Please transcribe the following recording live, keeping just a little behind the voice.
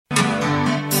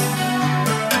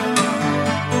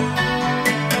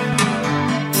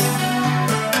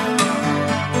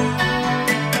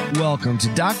Welcome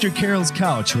to Dr. Carol's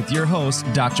Couch with your host,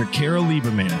 Dr. Carol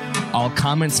Lieberman. All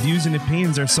comments, views, and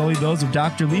opinions are solely those of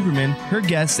Dr. Lieberman, her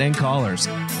guests, and callers.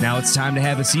 Now it's time to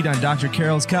have a seat on Dr.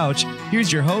 Carol's Couch.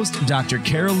 Here's your host, Dr.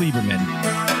 Carol Lieberman.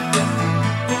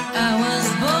 I was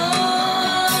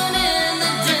born in the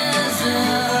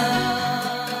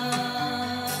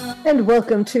desert. And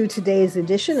welcome to today's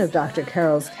edition of Dr.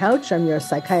 Carol's Couch. I'm your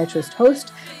psychiatrist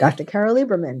host, Dr. Carol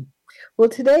Lieberman. Well,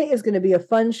 today is going to be a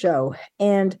fun show.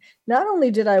 And not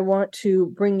only did I want to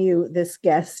bring you this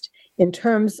guest in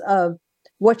terms of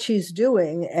what she's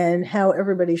doing and how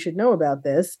everybody should know about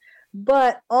this,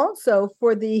 but also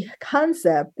for the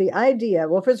concept, the idea.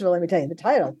 Well, first of all, let me tell you the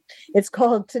title.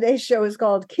 Today's show is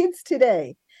called Kids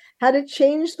Today, How to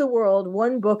Change the World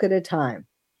One Book at a Time.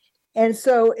 And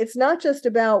so it's not just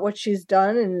about what she's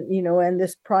done and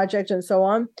this project and so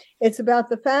on. It's about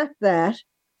the fact that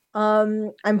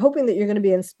I'm hoping that you're going to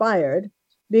be inspired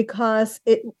because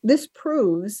this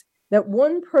proves that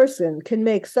one person can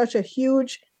make such a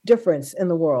huge difference in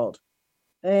the world.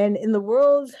 And in the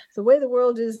world, the way the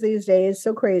world is these days,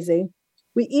 so crazy,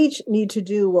 we each need to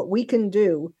do what we can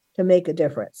do to make a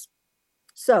difference.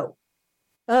 So,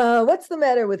 what's the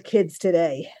matter with kids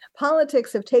today?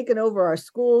 Politics have taken over our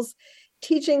schools,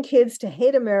 teaching kids to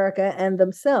hate America and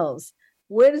themselves.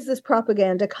 Where does this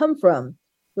propaganda come from?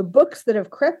 The books that have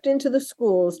crept into the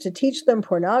schools to teach them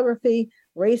pornography,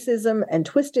 racism, and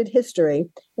twisted history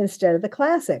instead of the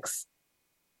classics.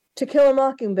 To Kill a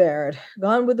Mockingbird,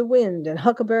 Gone with the Wind, and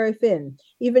Huckleberry Finn.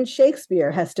 Even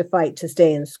Shakespeare has to fight to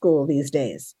stay in school these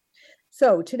days.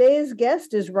 So today's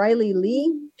guest is Riley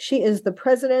Lee. She is the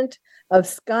president of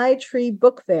SkyTree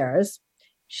Book Fairs,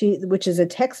 which is a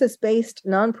Texas-based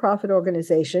nonprofit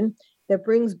organization that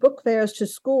brings book fairs to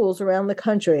schools around the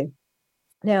country.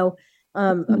 Now,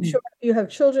 I'm sure if you have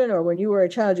children or when you were a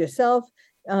child yourself,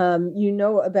 you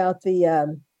know about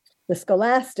the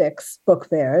Scholastic's book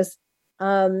fairs.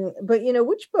 But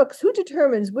who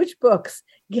determines which books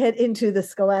get into the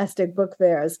Scholastic book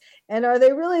fairs? And are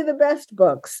they really the best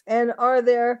books? And are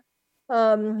there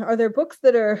books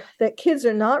that kids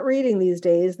are not reading these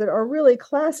days that are really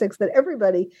classics that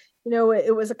everybody,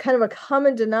 it was a kind of a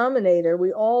common denominator.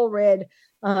 We all read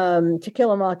To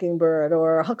Kill a Mockingbird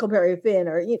or Huckleberry Finn,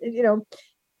 or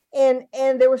and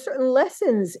there were certain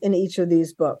lessons in each of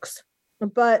these books,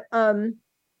 but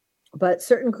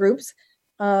certain groups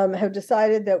have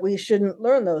decided that we shouldn't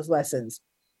learn those lessons.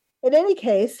 In any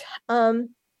case,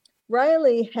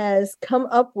 Riley has come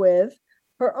up with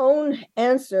her own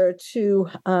answer to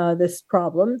this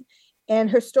problem, and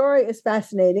her story is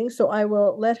fascinating. So I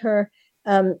will let her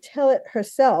tell it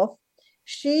herself.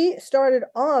 She started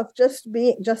off just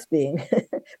being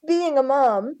being a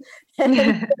mom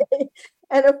and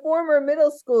a former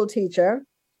middle school teacher,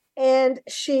 and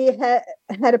she had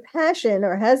a passion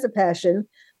or has a passion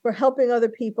for helping other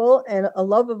people and a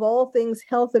love of all things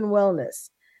health and wellness.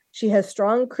 She has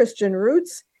strong Christian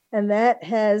roots, and that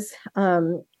has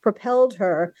propelled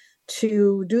her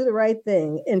to do the right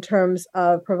thing in terms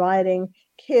of providing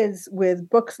kids with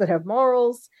books that have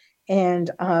morals and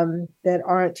that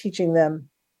aren't teaching them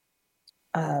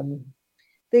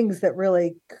things that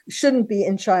really shouldn't be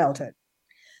in childhood.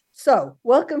 So,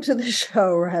 welcome to the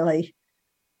show, Riley.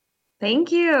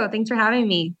 Thank you. Thanks for having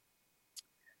me.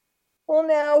 Well,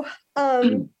 now,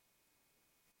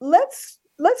 let's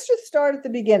just start at the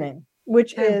beginning,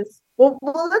 which is, well,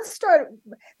 let's start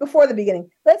before the beginning.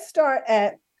 Let's start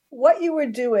at what you were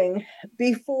doing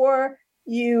before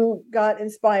you got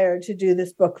inspired to do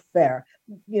this book fair.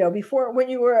 Before when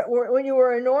you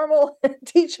were a normal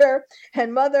teacher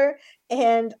and mother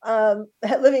and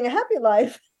living a happy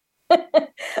life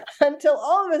until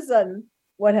all of a sudden,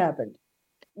 what happened?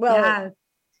 Well,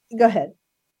 Go ahead.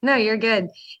 No, you're good.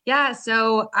 Yeah.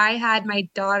 So I had my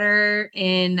daughter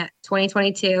in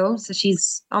 2022. So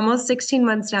she's almost 16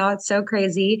 months now. It's so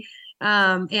crazy.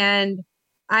 And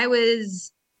I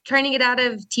was trying to get out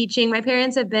of teaching. My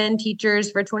parents have been teachers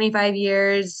for 25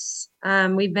 years.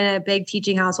 We've been a big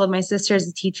teaching household. My sister's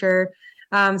a teacher.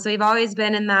 So we've always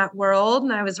been in that world.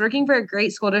 And I was working for a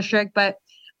great school district, but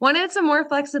wanted some more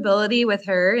flexibility with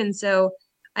her. And so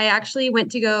I actually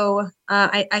went to go,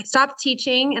 I stopped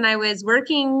teaching and I was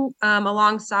working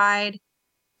alongside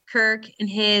Kirk in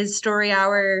his story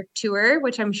hour tour,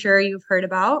 which I'm sure you've heard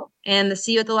about, and the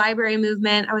See You at the Library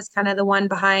movement. I was kind of the one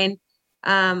behind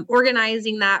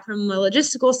organizing that from a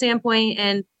logistical standpoint.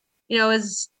 And, it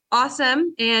was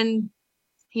awesome. And,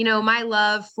 my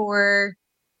love for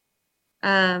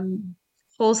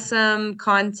wholesome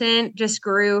content just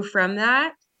grew from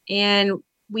that. And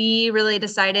we really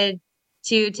decided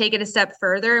to take it a step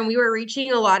further. And we were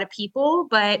reaching a lot of people,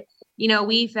 but,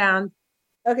 we found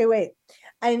Okay, wait.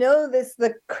 I know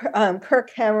the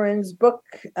Kirk Cameron's book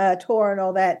tour and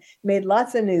all that made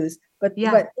lots of news, but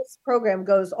Yeah, this program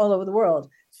goes all over the world.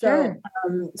 So, sure.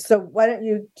 so why don't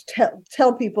you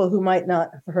tell people who might not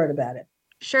have heard about it?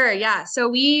 Sure. Yeah.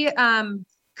 So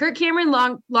Kirk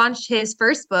Cameron launched his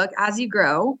first book, As You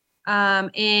Grow,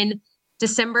 in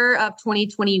December of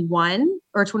 2021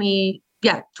 or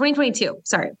 2022.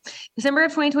 Sorry. December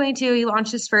of 2022, he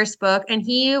launched his first book, and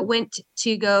he went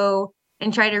to go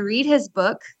and try to read his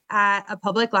book at a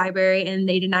public library, and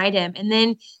they denied him. And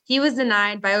then he was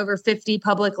denied by over 50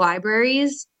 public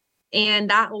libraries. And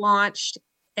that launched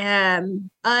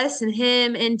us and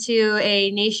him into a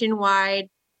nationwide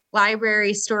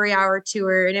library story hour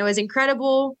tour, and it was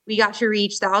incredible. We got to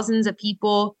reach thousands of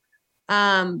people.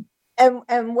 And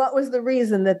what was the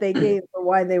reason that they gave for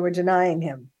why they were denying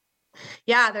him?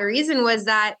 Yeah, the reason was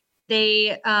that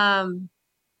they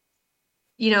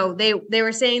they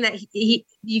were saying that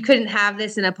you couldn't have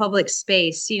this in a public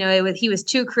space. He was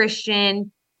too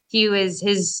Christian.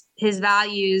 His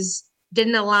values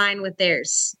didn't align with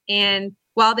theirs. And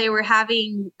while they were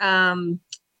having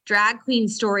drag queen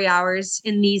story hours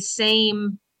in these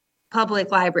same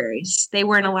public libraries, they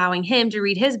weren't allowing him to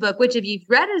read his book, which if you've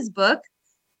read his book,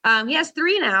 he has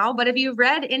 3 now, but if you've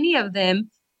read any of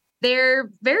them, they're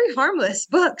very harmless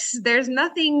books. There's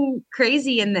nothing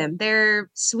crazy in them. They're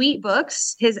sweet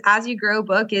books. His As You Grow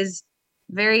book is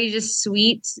very just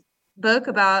sweet book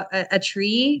about a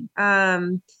tree,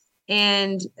 and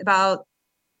about,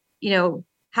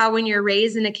 how when you're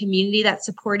raised in a community that's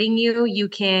supporting you, you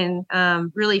can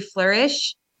really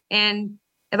flourish, and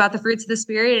about the fruits of the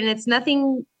spirit. And it's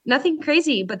nothing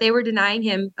crazy, but they were denying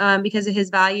him because of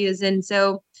his values. And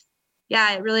so,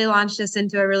 yeah, it really launched us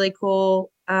into a really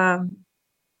cool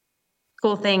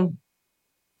thing.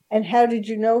 And how did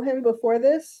you know him before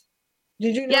this?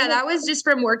 Did you know Yeah, him? that was just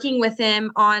from working with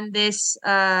him on this.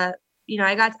 I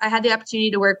had the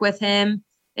opportunity to work with him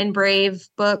and Brave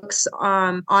Books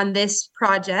on this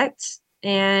project.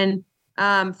 And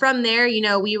from there,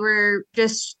 we were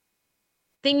just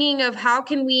thinking of how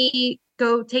can we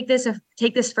go take this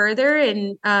further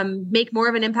and make more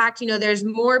of an impact. There's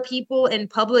more people in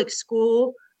public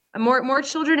school, more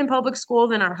children in public school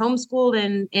than are homeschooled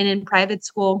and in private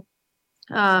school.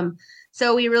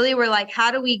 So we really were like,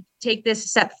 how do we take this a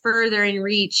step further and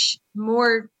reach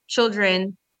more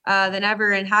children than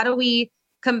ever? And how do we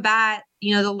combat,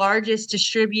 the largest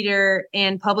distributor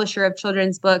and publisher of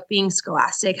children's book being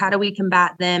Scholastic? How do we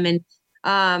combat them? And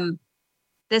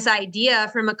this idea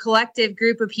from a collective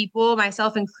group of people,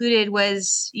 myself included,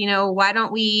 was, why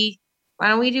don't we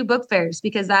do book fairs?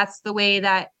 Because that's the way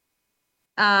that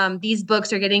these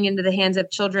books are getting into the hands of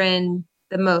children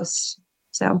the most.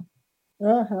 So.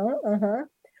 Well,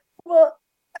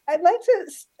 I'd like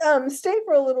to stay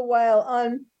for a little while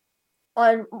on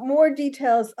more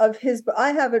details of his.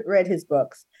 I haven't read his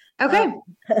books. Okay.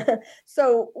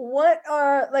 So what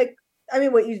are what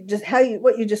you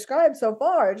described so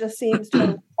far just seems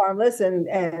totally harmless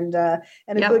and a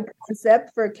good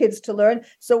concept for kids to learn.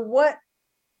 So what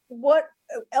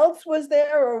else was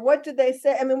there, or what did they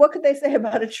say? I mean, what could they say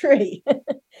about a tree?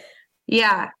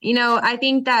 Yeah, I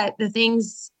think that the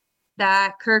things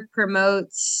that Kirk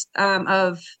promotes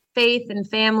of faith and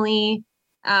family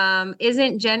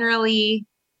isn't generally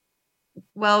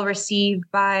well received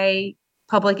by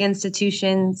public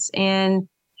institutions. And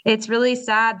it's really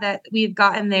sad that we've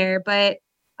gotten there. But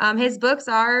his books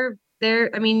are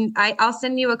there. I mean, I'll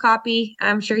send you a copy.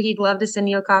 I'm sure he'd love to send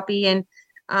you a copy. And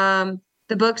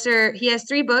the books he has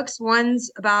 3 books. One's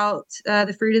about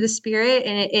the fruit of the spirit,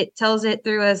 and it tells it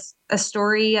through a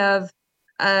story of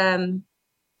an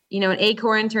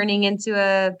acorn turning into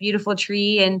a beautiful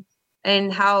tree,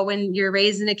 and how when you're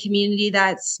raised in a community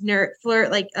that's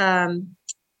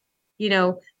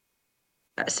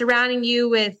surrounding you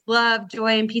with love,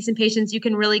 joy, and peace and patience, you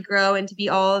can really grow and to be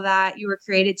all of that you were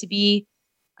created to be.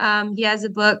 He has a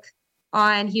book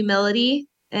on humility.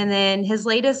 And then his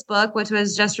latest book, which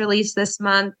was just released this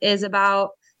month, is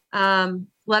about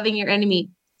loving your enemy.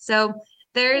 So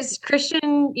there's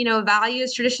Christian,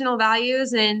 values, traditional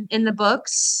values in the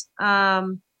books,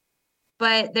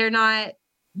 but they're not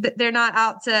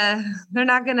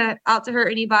gonna out to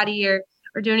hurt anybody or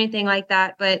do anything like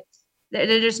that. But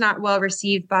they're just not well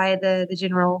received by the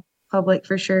general public,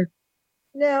 for sure.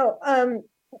 Now,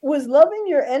 was Loving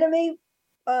Your Enemy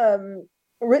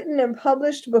written and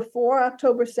published before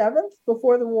October 7th,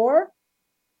 before the war?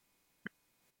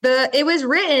 It was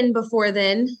written before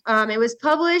then. It was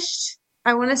published,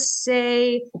 I want to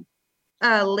say,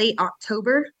 late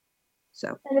October.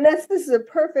 So, I mean, this is a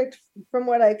perfect, from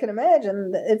what I can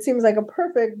imagine, it seems like a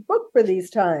perfect book for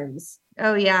these times.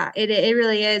 Oh yeah, it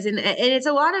really is. And it's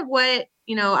a lot of what,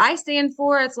 I stand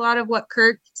for. It's a lot of what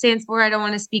Kirk stands for. I don't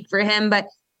want to speak for him, but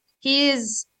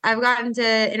I've gotten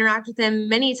to interact with him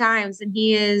many times, and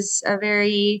he is a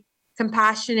very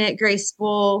compassionate,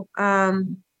 graceful,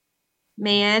 man.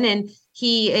 And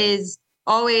he is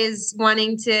always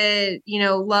wanting to,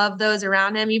 love those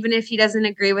around him, even if he doesn't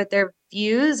agree with their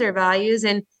views or values.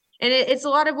 And it's a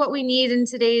lot of what we need in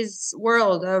today's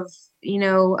world of,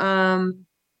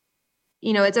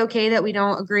 it's okay that we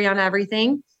don't agree on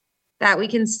everything, that we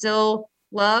can still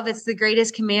love. It's the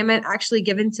greatest commandment actually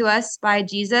given to us by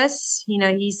Jesus.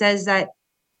 He says that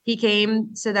he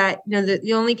came so that,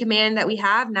 the only command that we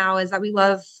have now is that we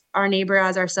love our neighbor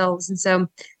as ourselves. And so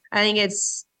I think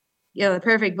it's, the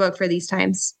perfect book for these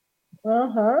times.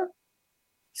 Uh-huh.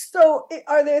 So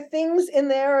are there things in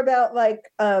there about like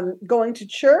going to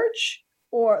church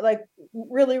or like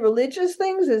really religious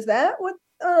things? Is that what's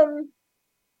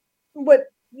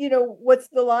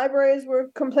the libraries were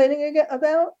complaining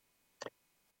about?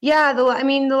 Yeah, the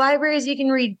libraries, you can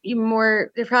read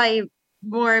more. There's probably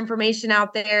more information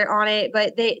out there on it,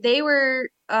 but they were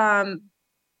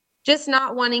just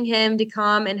not wanting him to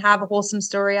come and have a wholesome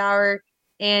story hour,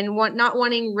 and not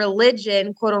wanting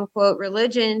religion, quote unquote,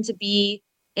 religion to be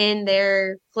in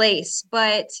their place.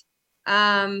 But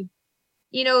they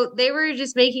were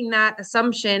just making that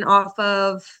assumption off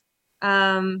of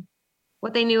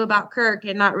what they knew about Kirk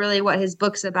and not really what his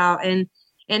book's about. And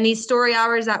these story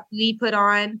hours that we put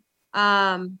on,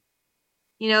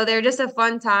 they're just a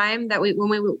fun time that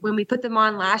when we put them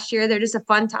on last year, they're just a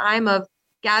fun time of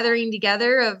gathering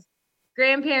together of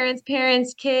grandparents,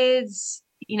 parents, kids,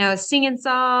 singing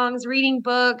songs, reading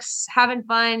books, having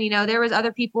fun. There was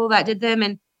other people that did them,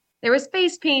 and there was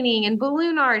face painting and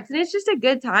balloon arts, and it's just a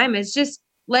good time. It's just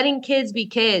letting kids be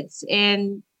kids.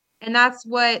 And that's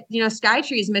what,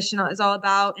 SkyTree's mission is all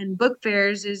about. And book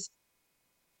fairs is,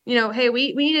 hey,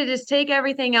 we need to just take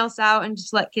everything else out and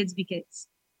just let kids be kids.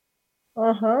 So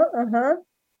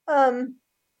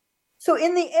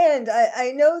in the end,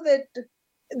 I know that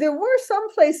there were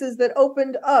some places that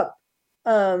opened up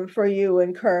for you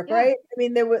and Kirk, yeah. Right? I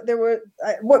mean, there were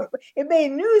it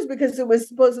made news because it was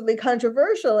supposedly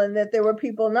controversial and that there were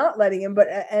people not letting him,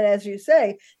 and as you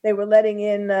say, they were letting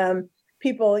in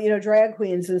people, drag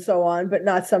queens and so on, but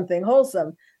not something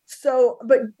wholesome. So,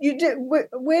 but you did.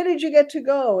 Where did you get to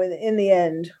go in the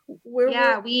end?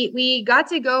 We got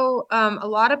to go a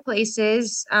lot of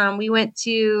places. We've been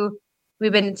to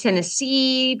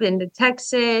Tennessee, been to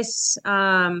Texas,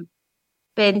 been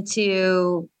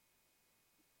to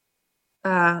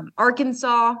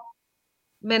Arkansas,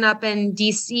 been up in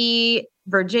DC,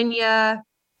 Virginia.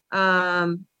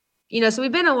 So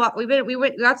we've been a lot. We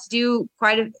got to do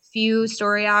quite a few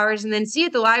story hours, and then See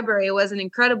at the Library was an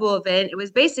incredible event. It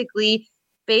was basically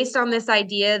based on this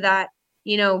idea that,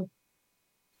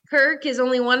 Kirk is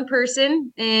only one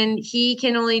person and he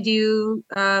can only do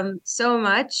so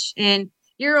much, and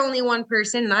you're only one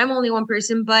person and I'm only one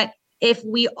person. But if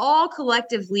we all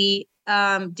collectively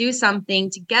do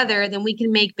something together, then we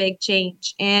can make big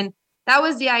change. And that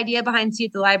was the idea behind See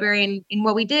at the Library. And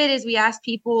what we did is we asked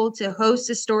people to host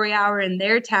a story hour in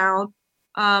their town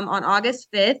on August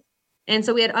 5th. And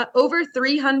so we had over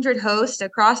 300 hosts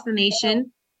across the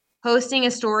nation hosting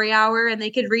a story hour, and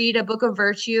they could read a book of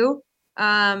virtue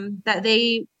that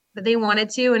they wanted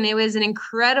to. And it was an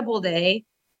incredible day.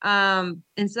 And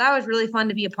so that was really fun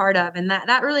to be a part of. And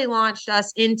that really launched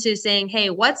us into saying,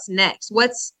 hey, what's next?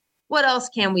 What else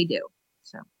can we do?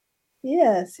 So.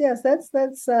 Yes,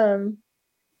 that's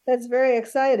very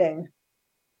exciting.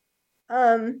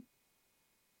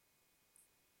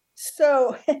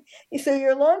 So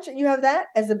you're launching. You have that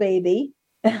as a baby.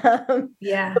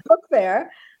 Yeah. The book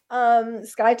fair,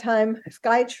 SkyTree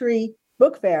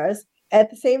Book Fairs, at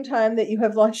the same time that you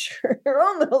have launched your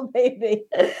own little baby.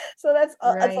 So that's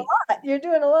a lot. You're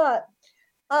doing a lot.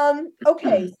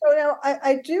 Okay, so now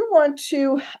I do want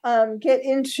to get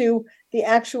into the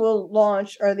actual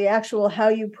launch, or the actual how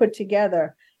you put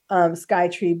together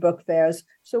SkyTree Book Fairs.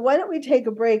 So why don't we take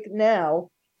a break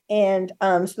now, and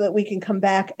so that we can come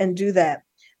back and do that.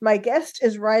 My guest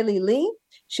is Riley Lee.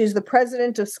 She's the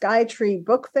president of SkyTree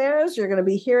Book Fairs. You're going to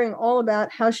be hearing all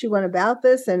about how she went about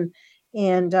this, and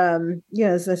it's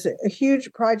a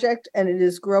huge project, and it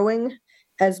is growing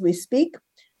as we speak.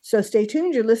 So stay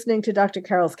tuned. You're listening to Dr.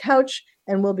 Carol's Couch,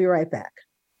 and we'll be right back.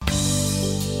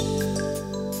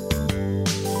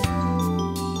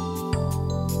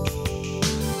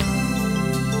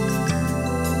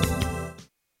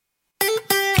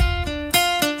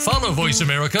 Follow Follow Voice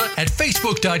America at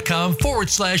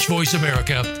facebook.com/Voice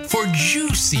America for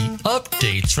juicy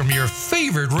updates from your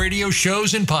favorite radio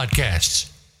shows and podcasts.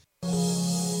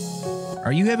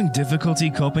 Are you having difficulty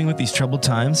coping with these troubled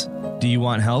times? Do you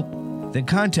want help? Then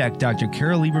contact Dr.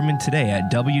 Carol Lieberman today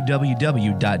at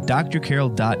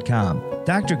www.drcarol.com.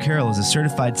 Dr. Carol is a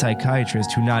certified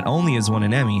psychiatrist who not only has won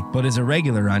an Emmy, but is a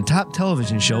regular on top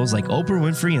television shows like Oprah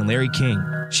Winfrey and Larry King.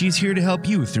 She's here to help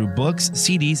you through books,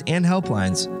 CDs, and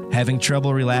helplines. Having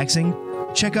trouble relaxing?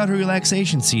 Check out her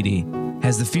relaxation CD.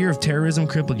 Has the fear of terrorism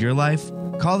crippled your life?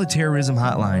 Call the terrorism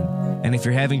hotline. And if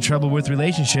you're having trouble with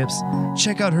relationships,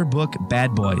 check out her book,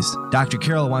 Bad Boys. Dr.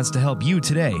 Carol wants to help you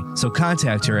today, so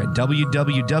contact her at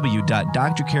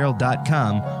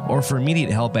www.drcarol.com or for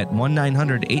immediate help at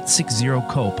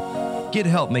 1-900-860-COPE. Get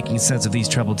help making sense of these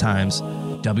troubled times.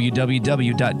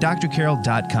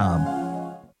 www.drcarol.com.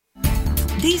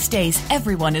 These days,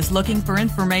 everyone is looking for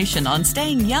information on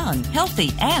staying young,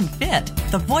 healthy, and fit.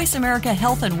 The Voice America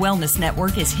Health and Wellness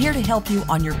Network is here to help you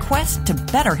on your quest to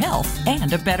better health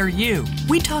and a better you.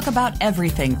 We talk about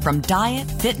everything from diet,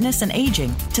 fitness, and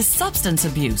aging to substance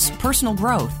abuse, personal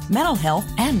growth, mental health,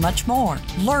 and much more.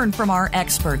 Learn from our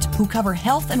experts who cover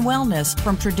health and wellness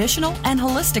from traditional and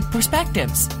holistic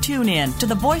perspectives. Tune in to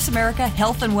the Voice America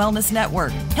Health and Wellness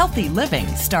Network. Healthy living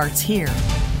starts here.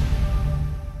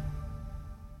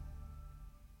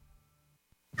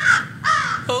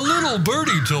 A little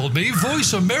birdie told me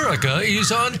Voice America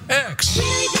is on X.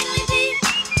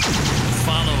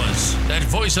 Follow us at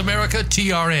Voice America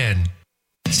TRN.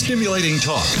 Stimulating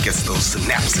talk gets those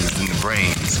synapses in the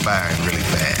brain firing really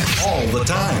fast. all the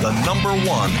time. The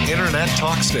 #1 internet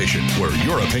talk station where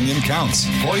your opinion counts.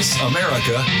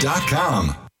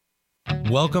 VoiceAmerica.com.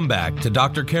 Welcome back to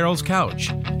Dr. Carol's Couch.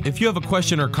 If you have a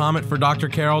question or comment for Dr.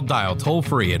 Carol, dial toll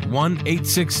free at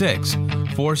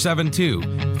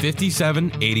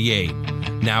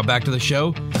 1-866-472-5788. Now back to the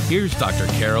show. Here's Dr.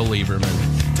 Carol Lieberman.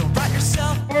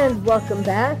 And welcome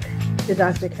back to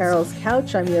Dr. Carol's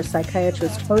Couch. I'm your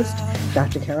psychiatrist host,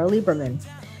 Dr. Carol Lieberman.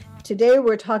 Today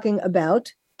we're talking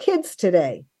about kids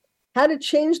today, how to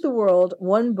change the world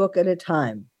one book at a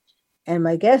time. And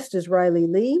my guest is Riley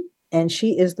Lee, and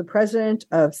she is the president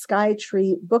of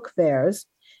SkyTree Book Fairs.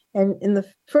 And in the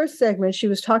first segment, she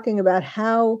was talking about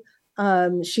how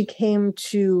she came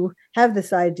to have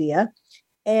this idea.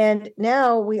 And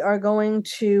now we are going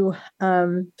to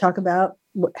talk about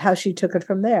how she took it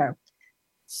from there.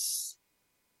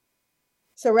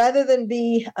 So rather than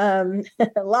be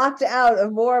locked out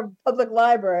of more public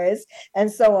libraries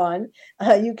and so on,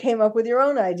 you came up with your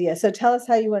own idea. So tell us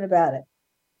how you went about it.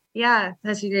 Yeah,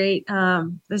 that's a great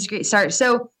start.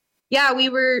 So yeah, we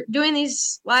were doing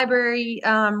these library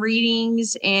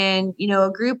readings, and a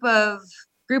group of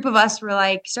us were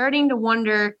like starting to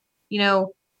wonder,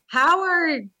 how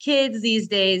are kids these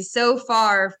days so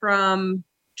far from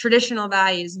traditional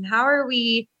values, and how are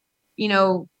we,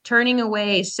 turning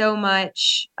away so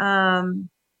much from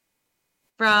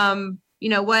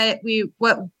what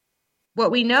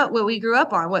we know, what we grew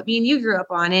up on, what me and you grew up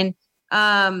on, and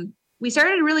we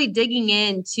started really digging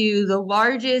into the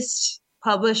largest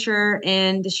publisher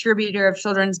and distributor of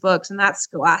children's books, and that's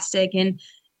Scholastic. And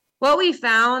what we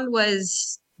found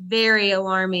was very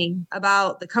alarming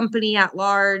about the company at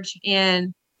large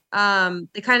and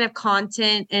the kind of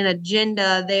content and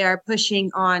agenda they are pushing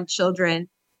on children.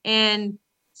 And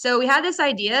so we had this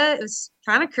idea. It was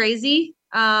kind of crazy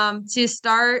to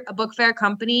start a book fair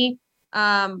company.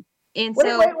 And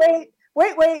Wait.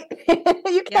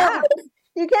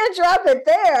 You can't drop it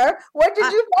there. What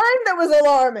did you find that was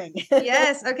alarming?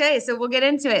 Yes. Okay. So we'll get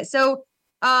into it. So,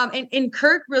 and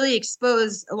Kirk really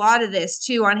exposed a lot of this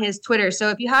too on his Twitter. So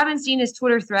if you haven't seen his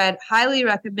Twitter thread, highly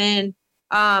recommend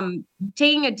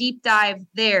taking a deep dive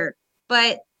there.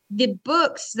 But the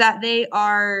books that they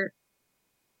are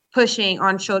pushing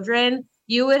on children,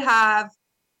 you would have,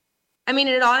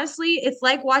 it's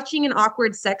like watching an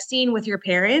awkward sex scene with your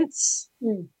parents.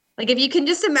 Like, if you can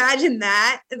just imagine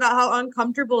that, about how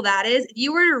uncomfortable that is. If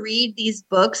you were to read these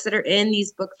books that are in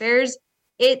these book fairs,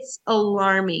 it's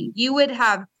alarming. You would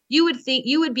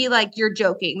be like, you're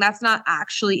joking. That's not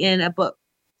actually in a book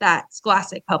that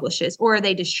Scholastic publishes, or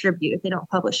they distribute if they don't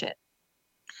publish it.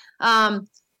 And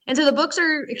so the books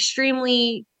are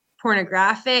extremely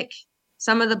pornographic.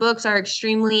 Some of the books are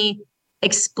extremely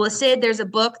explicit. There's a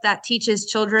book that teaches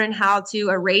children how to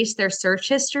erase their search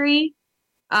history.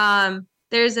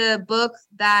 There's a book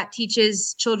that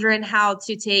teaches children how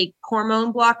to take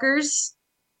hormone blockers.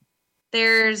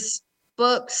 There's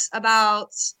books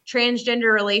about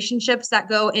transgender relationships that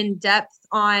go in depth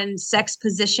on sex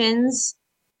positions.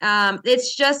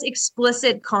 It's just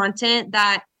explicit content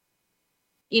that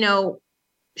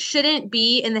shouldn't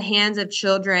be in the hands of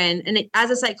children. And as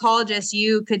a psychologist,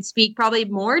 you could speak probably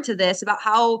more to this about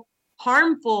how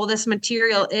harmful this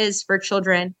material is for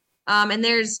children. And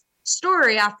there's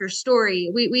story after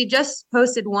story. We just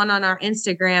posted one on our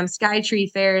Instagram,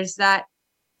 SkyTree Fairs, that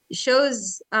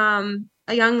shows a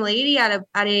young lady at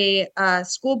a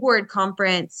school board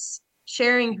conference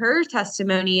sharing her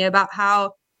testimony about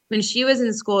how when she was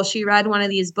in school, she read one of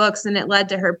these books and it led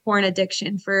to her porn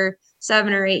addiction for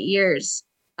 7 or 8 years.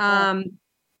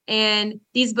 And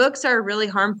these books are really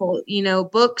harmful.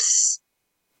 Books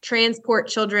transport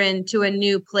children to a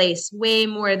new place way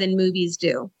more than movies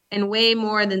do and way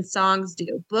more than songs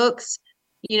do. Books,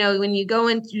 when you go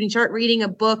and you start reading a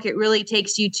book, it really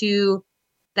takes you to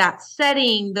that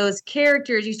setting, those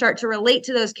characters. You start to relate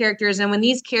to those characters. And when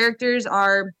these characters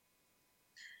are,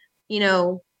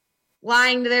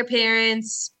 lying to their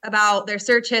parents about their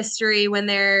search history, when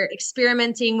they're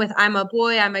experimenting with, I'm a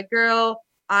boy, I'm a girl,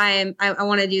 I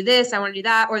want to do this, I want to do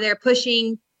that, or they're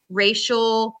pushing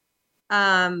racial,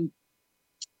 thoughts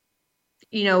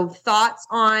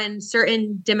on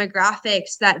certain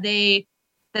demographics that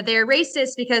they're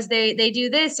racist because they do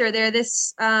this or they're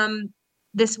this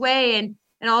way and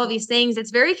all of these things. It's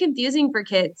very confusing for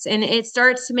kids, and it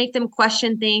starts to make them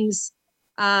question things.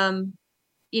 At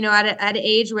an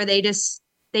age where they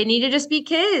need to just be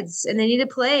kids and they need to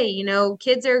play.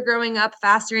 Kids are growing up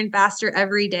faster and faster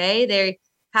every day. They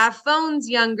have phones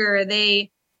younger. They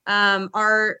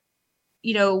are,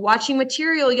 watching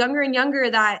material younger and younger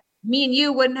that me and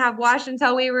you wouldn't have watched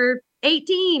until we were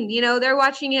 18. They're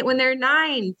watching it when they're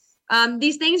 9.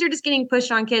 These things are just getting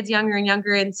pushed on kids younger and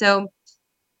younger. And so,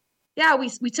 yeah,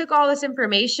 we took all this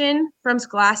information from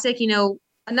Scholastic.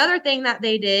 Another thing that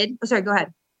they did. Oh, sorry, go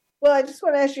ahead. Well, I just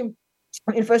want to ask you,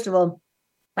 first of all,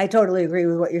 I totally agree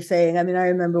with what you're saying. I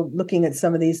remember looking at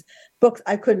some of these books.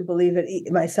 I couldn't believe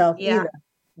it myself either.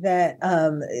 That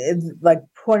like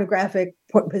pornographic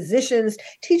positions,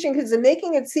 teaching kids and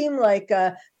making it seem like,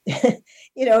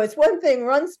 it's one thing,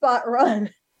 run, spot,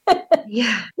 run.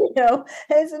 Yeah. And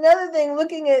it's another thing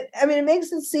looking at, it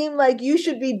makes it seem like you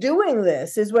should be doing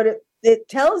this is what it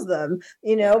tells them,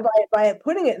 by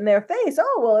putting it in their face.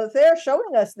 Oh, well, if they're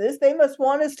showing us this, they must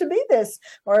want us to be this,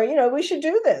 or, we should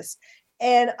do this.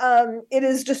 And it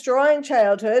is destroying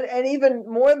childhood. And even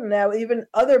more than that, even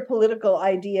other political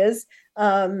ideas,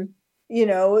 that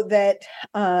are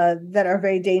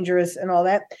very dangerous and all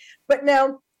that. But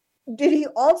now, did he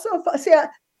also see?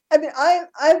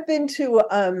 I've been to.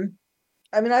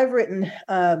 I've written.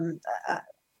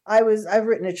 I've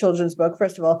written a children's book,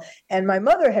 first of all, and my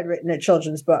mother had written a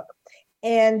children's book.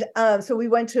 And so we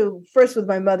went to, first with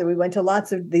my mother, we went to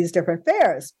lots of these different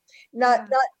fairs, not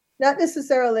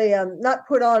necessarily, not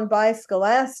put on by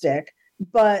Scholastic,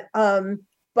 but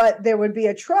there would be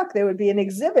a truck, there would be an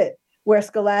exhibit where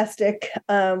Scholastic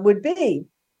would be.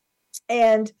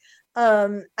 And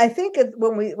I think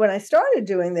when I started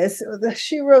doing this,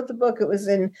 she wrote the book, it was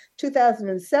in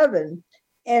 2007.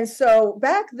 And so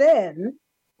back then,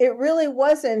 it really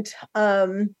wasn't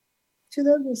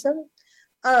 2007.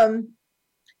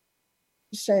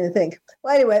 Just trying to think.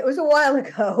 Well, anyway, it was a while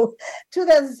ago.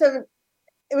 2007.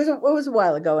 It was a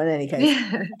while ago in any case,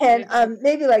 and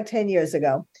maybe like 10 years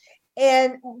ago.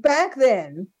 And back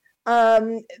then,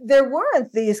 there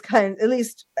weren't these kinds. At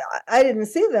least I didn't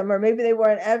see them, or maybe they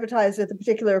weren't advertised at the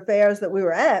particular fairs that we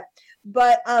were at.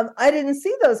 But I didn't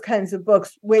see those kinds of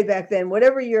books way back then,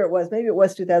 whatever year it was. Maybe it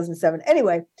was 2007.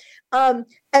 Anyway, and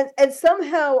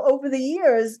somehow over the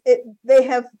years, they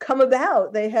have come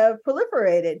about. They have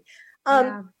proliferated.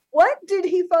 What did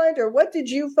he find, or what did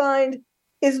you find,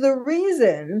 is the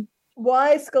reason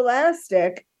why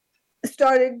Scholastic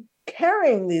started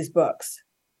carrying these books?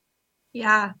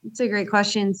 Yeah, it's a great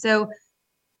question. So,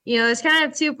 there's kind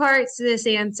of two parts to this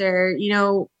answer.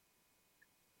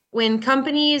 When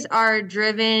companies are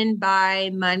driven by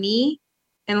money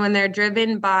and when they're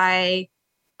driven by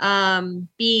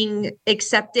being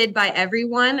accepted by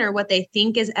everyone or what they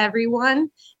think is everyone,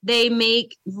 they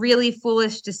make really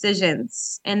foolish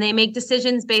decisions, and they make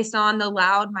decisions based on the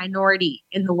loud minority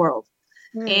in the world.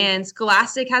 And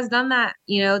Scholastic has done that.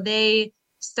 They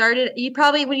started,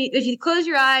 if you close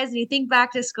your eyes and you think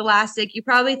back to Scholastic, you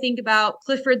probably think about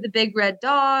Clifford the Big Red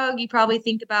Dog. You probably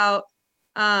think about,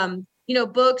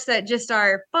 books that just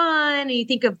are fun. And you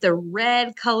think of the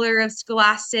red color of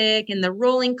Scholastic and the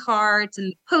rolling carts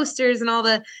and posters and all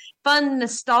the fun,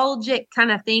 nostalgic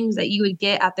kind of things that you would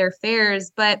get at their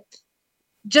fairs. But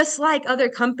just like other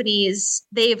companies,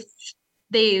 they've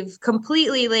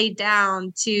completely laid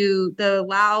down to the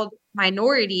loud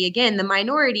minority, again, the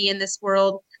minority in this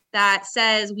world that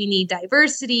says we need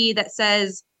diversity, that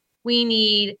says We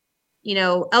need,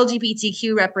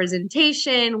 LGBTQ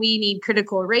representation. We need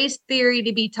critical race theory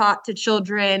to be taught to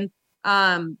children.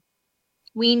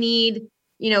 We need,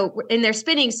 and they're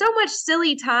spending so much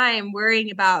silly time worrying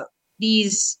about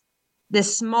this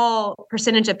small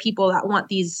percentage of people that want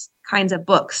these kinds of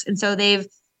books. And so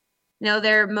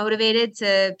they're motivated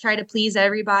to try to please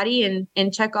everybody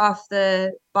and check off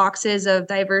the boxes of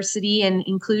diversity and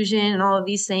inclusion and all of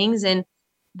these things. And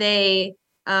they,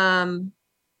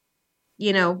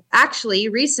 actually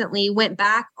recently went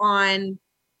back on,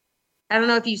 I don't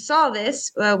know if you saw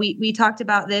this. We talked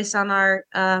about this on our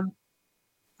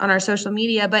social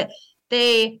media, but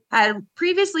they had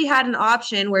previously had an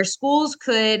option where schools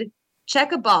could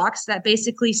check a box that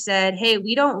basically said, hey,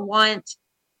 we don't want,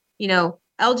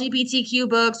 LGBTQ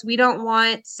books. We don't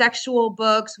want sexual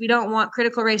books. We don't want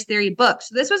critical race theory books.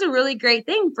 So this was a really great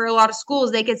thing for a lot of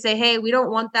schools. They could say, hey, we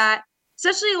don't want that,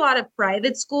 especially a lot of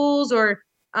private schools or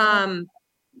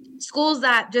schools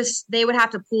that they would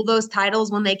have to pull those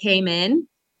titles when they came in.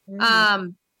 Mm-hmm.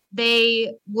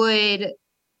 They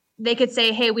could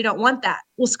say, hey, we don't want that.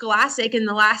 Well, Scholastic in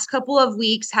the last couple of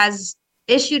weeks has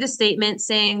issued a statement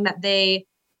saying that they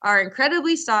are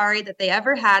incredibly sorry that they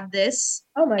ever had this.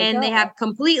 Oh my God. They have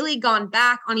completely gone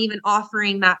back on even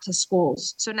offering that to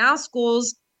schools. So now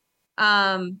schools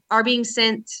are being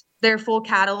sent their full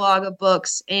catalog of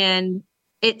books, and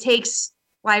it takes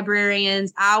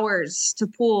librarians hours to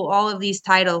pull all of these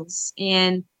titles.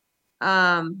 And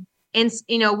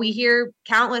we hear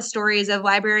countless stories of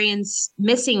librarians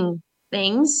missing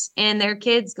things and their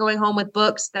kids going home with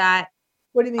books that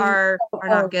are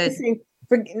not good.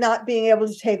 For not being able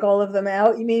to take all of them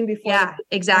out, you mean before? Yeah,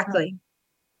 exactly.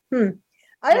 I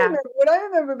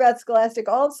remember about Scholastic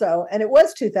also, and it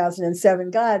was 2007.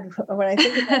 God, when I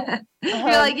think about it, you're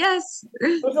like, yes,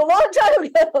 it was a long time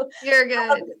ago. You're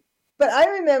good. But I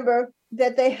remember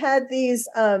that they had these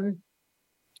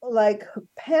like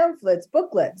pamphlets,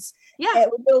 booklets, with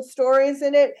little stories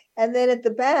in it, and then at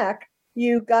the back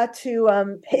you got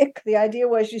to pick. The idea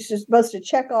was you're supposed to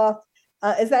check off.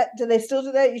 Do they still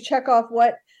do that? You check off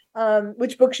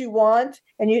which books you want,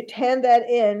 and you hand that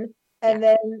in, and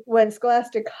then when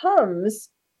Scholastic comes,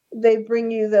 they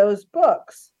bring you those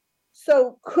books.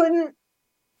 So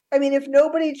if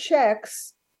nobody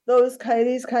checks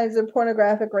these kinds of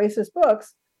pornographic racist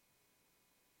books,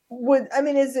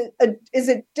 is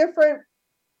it different?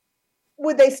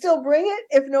 Would they still bring it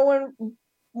if no one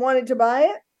wanted to buy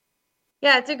it?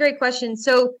 Yeah, it's a great question.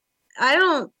 So I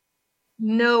don't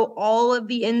know all of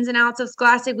the ins and outs of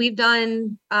Scholastic. We've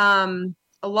done a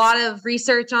lot of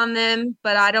research on them,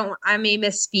 but I may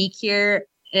misspeak here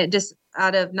just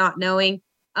out of not knowing.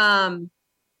 But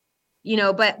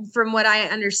from what I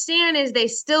understand is they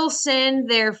still send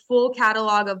their full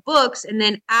catalog of books, and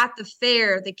then at the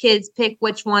fair, the kids pick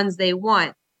which ones they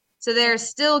want. So they're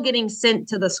still getting sent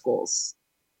to the schools.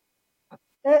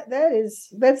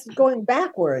 That's going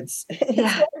backwards.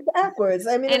 Yeah. Going backwards.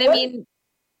 I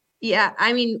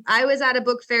was at a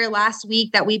book fair last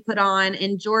week that we put on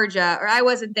in Georgia, or I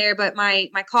wasn't there, but my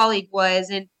colleague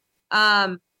was. And,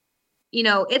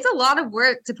 it's a lot of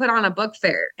work to put on a book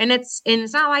fair, and it's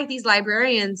not like these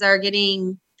librarians are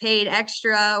getting paid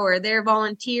extra or they're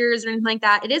volunteers or anything like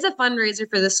that. It is a fundraiser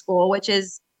for the school, which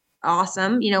is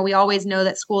awesome. We always know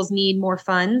that schools need more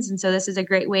funds. And so this is a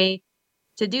great way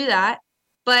to do that,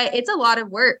 but it's a lot of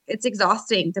work. It's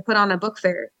exhausting to put on a book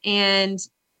fair, and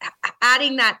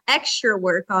adding that extra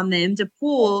work on them to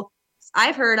pull,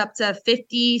 I've heard up to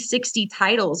 50, 60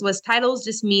 titles. Titles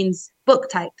just means book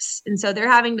types. And so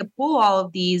they're having to pull all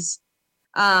of these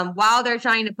while they're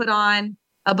trying to put on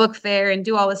a book fair and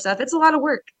do all this stuff. It's a lot of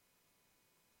work.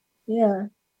 Yeah.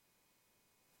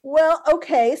 Well,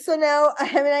 okay. So now,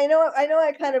 I know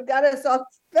I kind of got us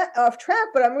off track,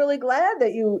 but I'm really glad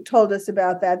that you told us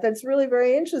about that. That's really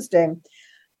very interesting.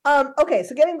 Okay,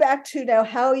 so getting back to now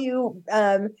how you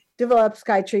developed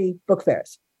SkyTree Book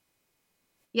Fairs.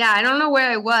 Yeah, I don't know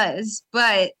where I was,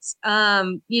 but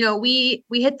we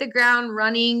hit the ground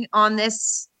running on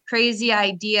this crazy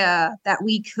idea that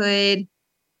we could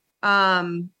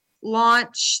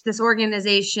launch this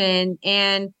organization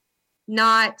and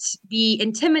not be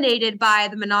intimidated by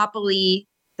the monopoly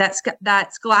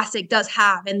that Scholastic does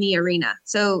have in the arena.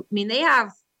 So,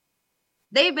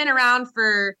 they've been around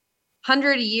for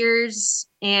 100 years,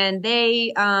 and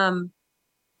they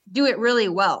do it really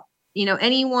well.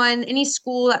 Any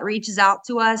school that reaches out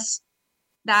to us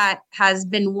that has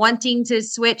been wanting to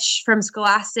switch from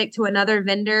Scholastic to another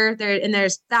vendor,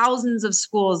 there's thousands of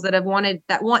schools that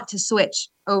want to switch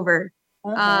over.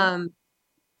 Uh-huh.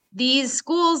 These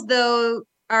schools, though,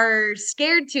 are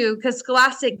scared to, because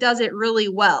Scholastic does it really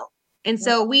well. And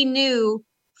so we knew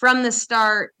from the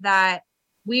start that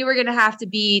we were going to have to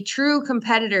be true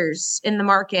competitors in the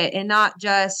market and not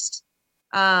just,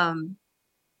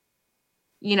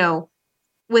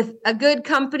 with a good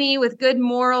company with good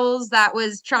morals that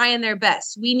was trying their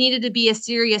best. We needed to be a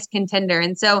serious contender.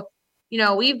 And so,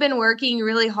 we've been working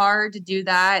really hard to do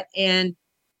that. And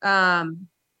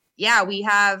we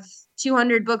have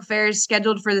 200 book fairs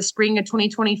scheduled for the spring of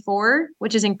 2024,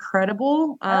 which is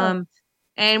incredible. Wow.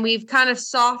 And we've kind of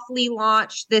softly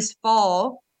launched this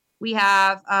fall. We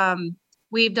have,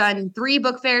 we've done 3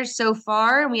 book fairs so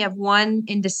far, and we have one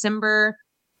in December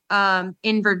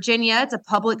in Virginia. It's a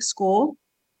public school.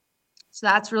 So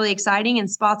that's really exciting, in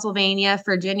Spotsylvania,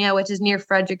 Virginia, which is near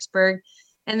Fredericksburg.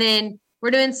 And then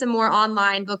we're doing some more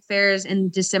online book fairs in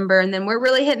December, and then we're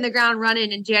really hitting the ground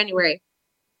running in January.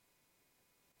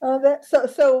 Oh,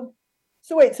 so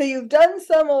wait, so you've done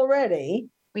some already.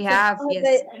 We have,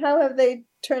 yes. How have they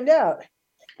turned out?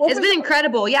 It's been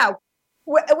incredible. Yeah.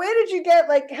 Where did you get,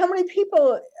 how many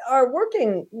people are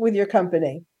working with your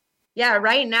company? Yeah,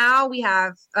 right now we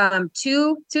have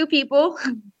two people.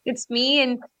 It's me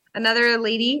and another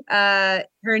lady. Her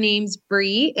name's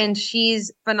Bree, and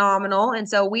she's phenomenal. And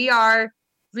so we are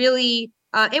really,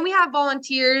 and we have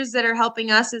volunteers that are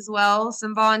helping us as well.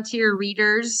 Some volunteer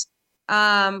readers,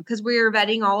 because we're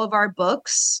vetting all of our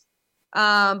books.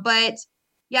 But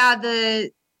yeah,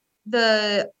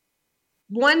 the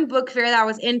one book fair that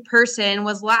was in person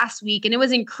was last week, and it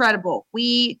was incredible.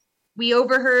 We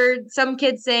overheard some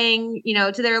kids saying,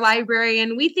 to their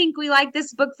librarian, we think we like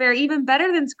this book fair even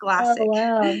better than Scholastic.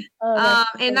 Oh, wow.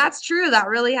 And that's true. That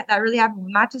really happened.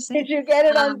 I'm not just saying. Did you get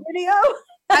it on video?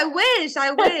 I wish.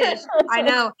 I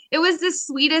know. It was the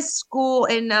sweetest school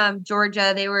in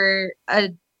Georgia. They were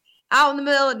out in the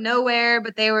middle of nowhere,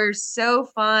 but they were so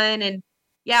fun. And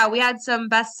yeah, we had some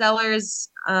bestsellers.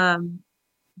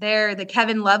 They're the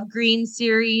Kevin Lovegreen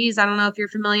series. I don't know if you're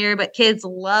familiar, but kids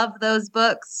love those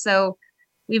books. So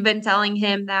we've been telling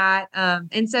him that.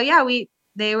 And so, yeah, it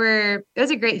was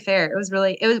a great fair.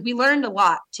 We learned a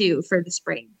lot too for the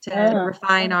spring to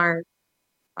refine our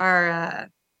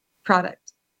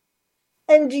product.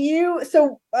 And do you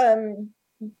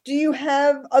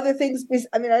have other things?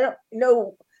 I mean, I don't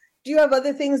know. Do you have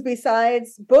other things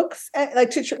besides books?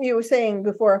 Like you were saying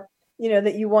before,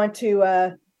 that you want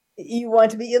to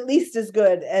be at least as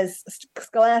good as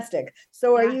Scholastic.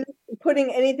 So are you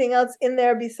putting anything else in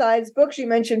there besides books? You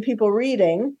mentioned people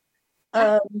reading,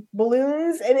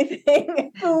 balloons,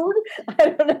 anything, food. I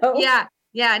don't know.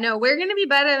 Yeah, no, we're going to be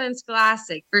better than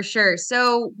Scholastic for sure.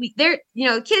 So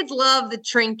kids love the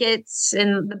trinkets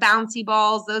and the bouncy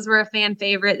balls. Those were a fan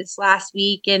favorite this last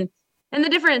week, and the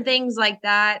different things like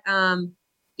that.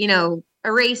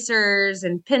 Erasers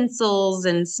and pencils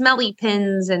and smelly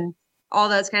pens and all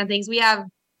those kind of things. We have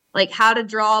how to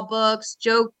draw books,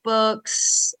 joke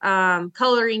books,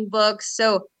 coloring books.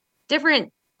 So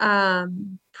different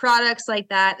products like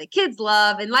that kids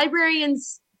love, and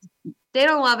librarians, they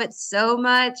don't love it so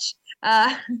much.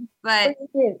 But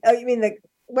you mean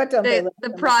what don't they love? The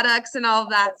products and all of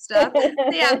that stuff.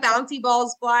 They have bouncy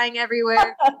balls flying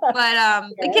everywhere, but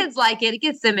the kids like it. It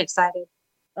gets them excited.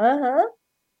 Huh.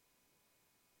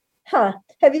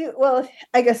 Well,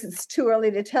 I guess it's too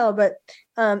early to tell, but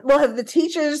have the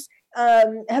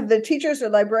teachers or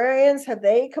librarians, have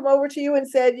they come over to you and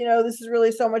said, this is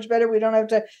really so much better, we don't have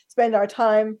to spend our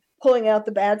time pulling out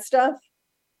the bad stuff?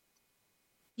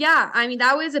 Yeah, I mean,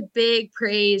 that was a big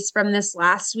praise from this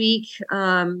last week.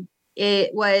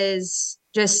 It was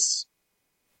just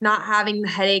not having the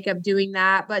headache of doing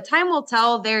that, but time will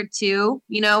tell there too,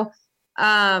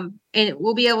 and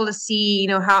we'll be able to see,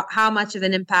 how much of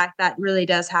an impact that really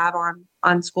does have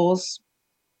on schools.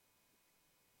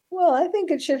 Well, I think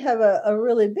it should have a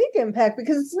really big impact,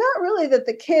 because it's not really that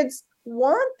the kids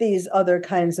want these other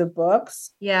kinds of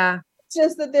books. Yeah. It's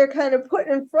just that they're kind of put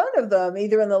in front of them,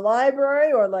 either in the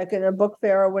library or in a book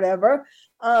fair or whatever.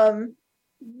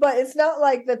 But it's not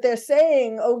like that they're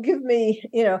saying, oh, give me,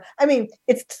 I mean,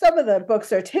 it's some of the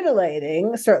books are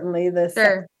tittillating. Certainly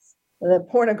the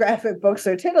pornographic books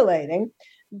are titillating,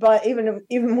 but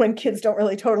even when kids don't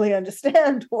really totally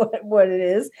understand what it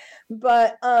is,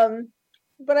 but I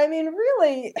mean,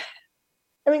 really,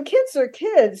 kids are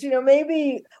kids,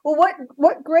 maybe. Well,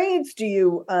 what grades do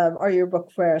you are your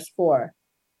book fairs for?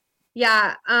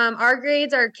 Yeah, our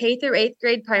grades are K through 8th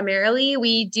grade primarily.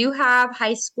 We do have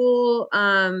high school,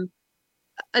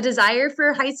 a desire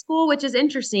for high school, which is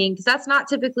interesting because that's not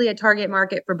typically a target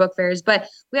market for book fairs, but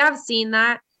we have seen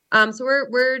that. So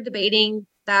we're debating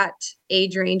that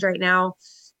age range right now.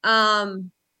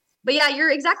 But yeah,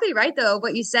 you're exactly right though.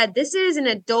 What you said, this is an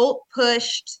adult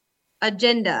pushed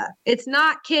agenda. It's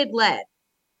not kid-led.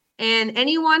 And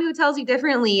anyone who tells you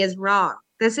differently is wrong.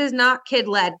 This is not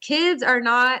kid-led. Kids are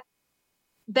not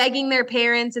begging their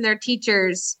parents and their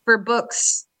teachers for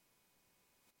books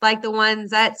like the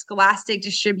ones that Scholastic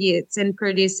distributes and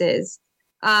produces,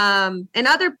 and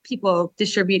other people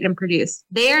distribute and produce.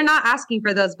 They are not asking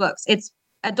for those books. It's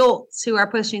adults who are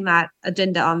pushing that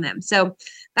agenda on them. So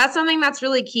that's something that's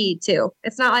really key too.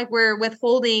 It's not like we're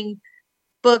withholding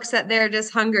books that they're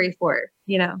just hungry for,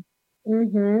 you know?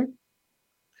 Mm-hmm.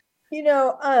 You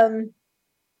know,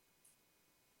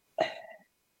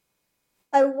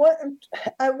 I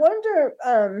wonder,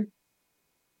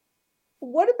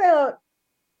 what about,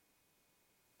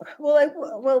 I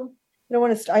don't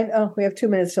want to, we have 2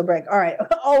 minutes till break. All right.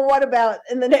 Oh, what about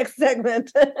in the next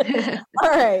segment? All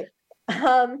right.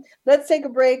 Let's take a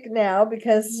break now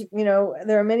because, you know,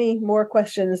 there are many more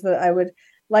questions that I would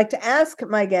like to ask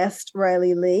my guest,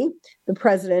 Riley Lee, the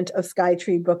president of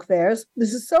SkyTree Book Fairs.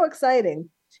 This is so exciting.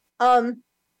 And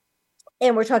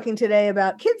we're talking today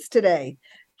about kids today,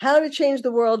 how to change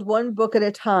the world one book at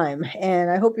a time. And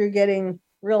I hope you're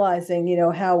realizing, you know,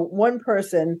 how one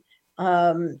person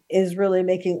is really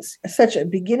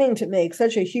beginning to make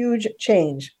such a huge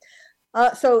change.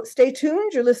 So stay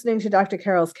tuned. You're listening to Dr.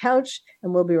 Carol's Couch,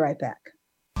 and we'll be right back.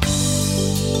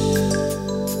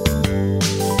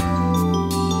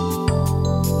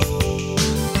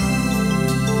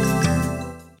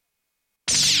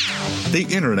 The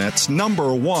Internet's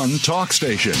 #1 talk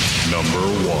station.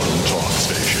 #1 talk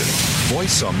station.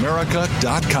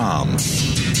 VoiceAmerica.com.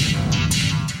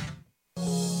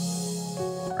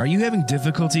 Are you having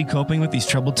difficulty coping with these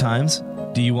troubled times?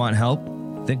 Do you want help?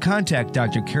 Then contact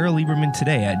Dr. Carol Lieberman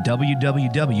today at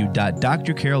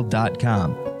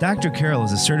www.drcarol.com. Dr. Carol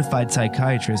is a certified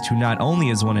psychiatrist who not only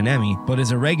has won an Emmy, but is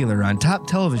a regular on top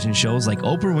television shows like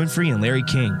Oprah Winfrey and Larry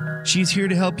King. She's here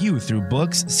to help you through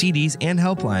books, CDs, and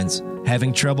helplines.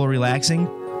 Having trouble relaxing?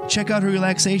 Check out her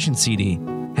relaxation CD.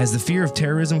 Has the fear of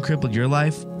terrorism crippled your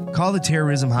life? Call the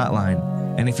terrorism hotline.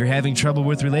 And if you're having trouble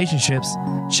with relationships,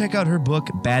 check out her book,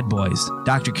 Bad Boys.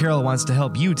 Dr. Carol wants to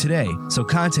help you today, so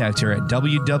contact her at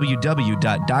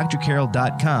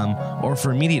www.drcarol.com or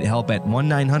for immediate help at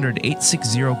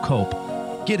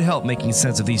 1-900-860-COPE. Get help making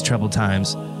sense of these troubled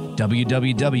times.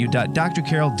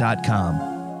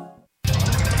 www.drcarol.com.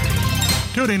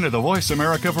 Tune into the Voice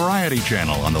America Variety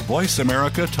channel on the Voice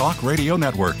America Talk Radio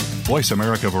Network. Voice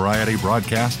America Variety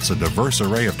broadcasts a diverse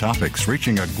array of topics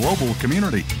reaching a global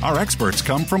community. Our experts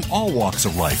come from all walks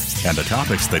of life, and the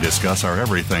topics they discuss are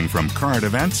everything from current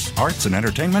events, arts and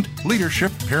entertainment,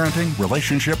 leadership, parenting,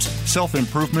 relationships,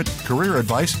 self-improvement, career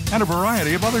advice, and a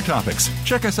variety of other topics.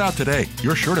 Check us out today.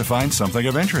 You're sure to find something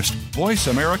of interest. Voice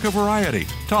America Variety.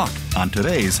 Talk on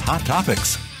today's hot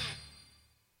topics.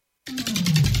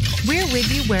 We're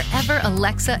with you wherever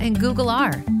Alexa and Google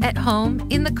are. At home,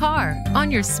 in the car, on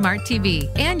your smart TV,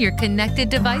 and your connected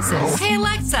devices. Hey,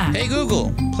 Alexa. Hey,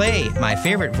 Google. Play my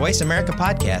favorite Voice America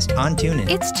podcast on TuneIn.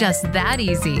 It's just that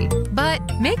easy. But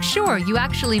make sure you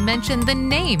actually mention the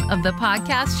name of the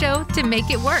podcast show to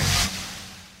make it work.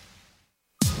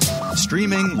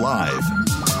 Streaming live.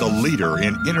 The leader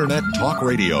in Internet talk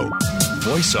radio.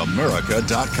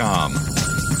 VoiceAmerica.com.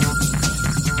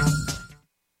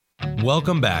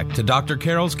 Welcome back to Dr.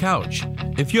 Carol's Couch.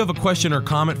 If you have a question or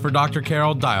comment for Dr.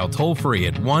 Carol, dial toll-free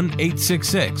at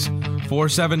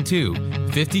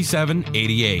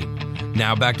 1-866-472-5788.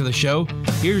 Now back to the show.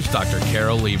 Here's Dr.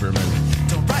 Carol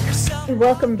Lieberman.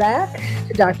 Welcome back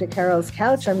to Dr. Carol's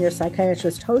Couch. I'm your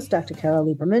psychiatrist host, Dr. Carol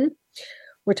Lieberman.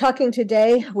 We're talking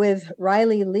today with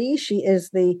Riley Lee. She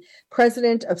is the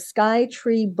president of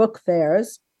SkyTree Book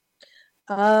Fairs.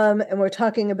 And we're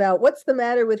talking about what's the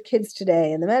matter with kids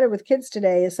today. And the matter with kids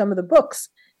today is some of the books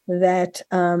that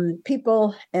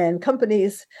people and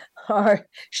companies are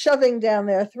shoving down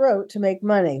their throat to make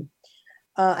money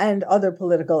and other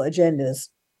political agendas.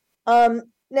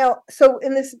 Now, so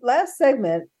in this last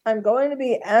segment, I'm going to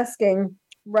be asking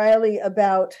Riley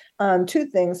about two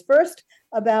things. First,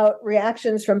 about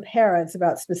reactions from parents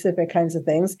about specific kinds of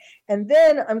things. And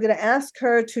then I'm going to ask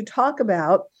her to talk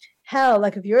about how,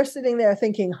 like, if you're sitting there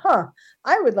thinking, I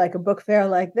would like a book fair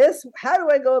like this, how do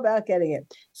I go about getting it?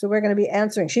 So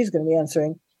she's going to be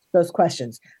answering those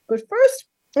questions. But first,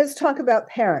 let's talk about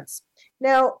parents.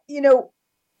 Now, you know,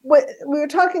 we were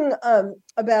talking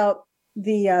about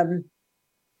the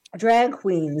drag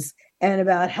queens and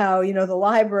about how, you know, the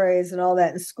libraries and all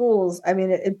that in schools. I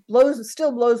mean, it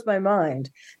still blows my mind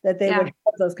that they would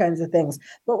have those kinds of things.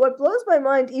 But what blows my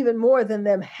mind even more than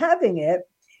them having it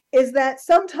is that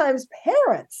sometimes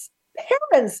parents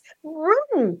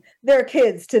bring their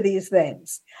kids to these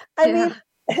things. I mean,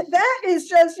 that is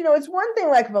just, it's one thing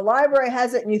like if a library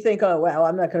has it and you think, oh, well,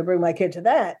 I'm not going to bring my kid to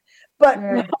that. But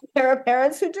there are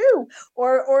parents who do,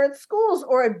 or at schools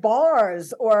or at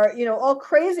bars or, all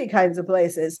crazy kinds of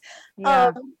places.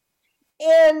 Yeah.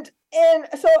 And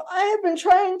so I have been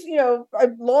trying to,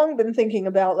 I've long been thinking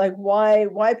about like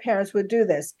why parents would do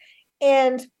this.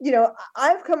 And,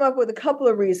 I've come up with a couple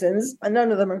of reasons, and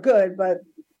none of them are good, but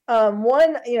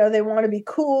one, they want to be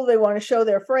cool. They want to show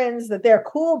their friends that they're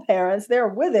cool parents. They're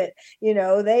with it.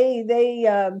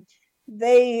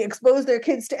 They expose their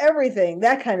kids to everything,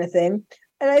 that kind of thing.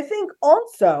 And I think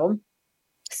also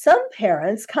some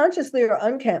parents, consciously or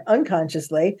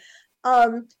unconsciously,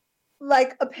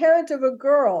 like a parent of a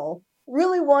girl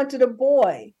really wanted a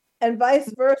boy and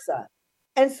vice versa.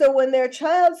 And so when their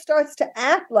child starts to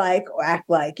act like,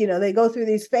 they go through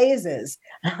these phases.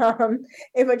 If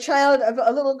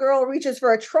a little girl reaches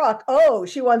for a truck, oh,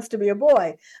 she wants to be a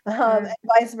boy, and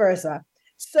vice versa.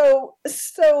 So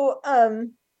I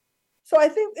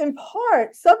think in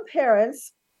part, some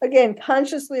parents, again,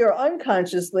 consciously or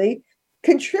unconsciously,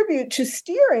 contribute to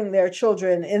steering their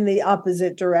children in the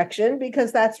opposite direction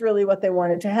because that's really what they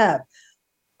wanted to have.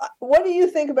 What do you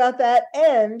think about that?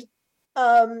 And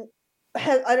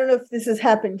I don't know if this has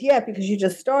happened yet because you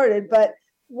just started, but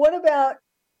what about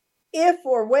if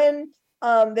or when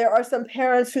there are some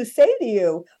parents who say to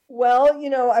you, well,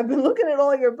 I've been looking at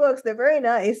all your books. They're very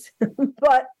nice,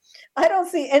 but I don't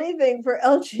see anything for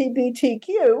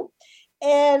LGBTQ.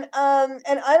 And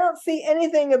I don't see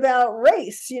anything about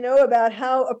race, about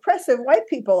how oppressive white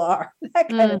people are, that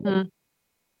kind of thing.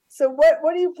 So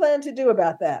what do you plan to do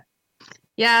about that?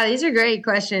 Yeah, these are great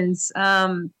questions.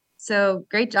 So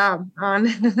great job on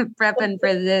prepping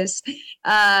for this.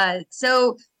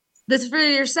 So this for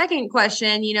your second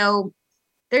question,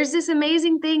 there's this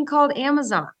amazing thing called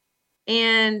Amazon.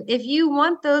 And if you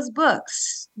want those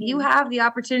books, you have the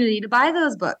opportunity to buy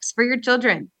those books for your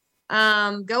children.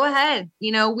 Go ahead.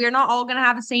 We're not all going to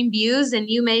have the same views, and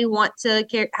you may want to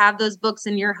have those books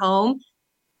in your home.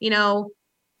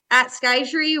 At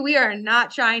SkyTree, we are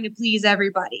not trying to please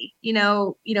everybody.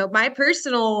 My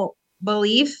personal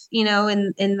belief,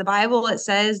 in the Bible, it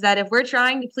says that if we're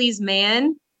trying to please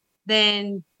man,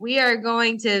 then we are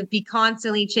going to be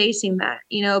constantly chasing that,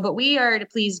 but we are to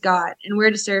please God and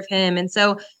we're to serve him. And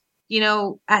so,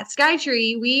 at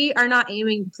SkyTree, we are not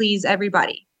aiming to please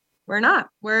everybody. We're not.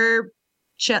 We're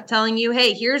telling you,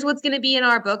 hey, here's what's going to be in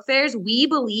our book fairs. We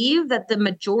believe that the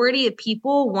majority of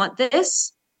people want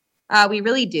this. We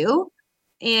really do.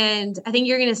 And I think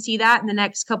you're going to see that in the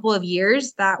next couple of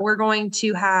years, that we're going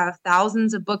to have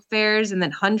thousands of book fairs and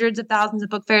then hundreds of thousands of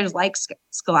book fairs like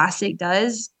Scholastic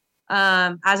does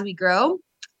as we grow.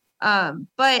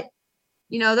 But,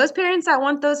 those parents that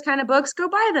want those kind of books, go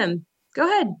buy them. Go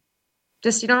ahead.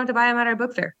 Just you don't have to buy them at our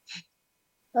book fair.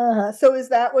 So is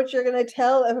that what you're going to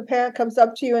tell if a parent comes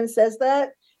up to you and says that?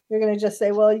 You're going to just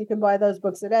say, well, you can buy those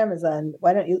books at Amazon.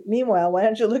 Meanwhile, why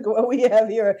don't you look at what we have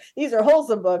here? These are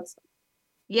wholesome books.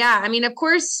 Yeah. I mean, of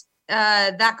course,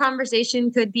 that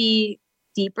conversation could be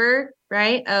deeper,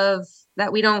 right? Of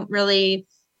that we don't really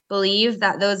believe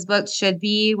that those books should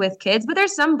be with kids, but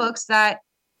there's some books that,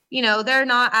 they're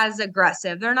not as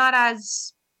aggressive. They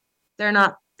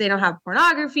don't have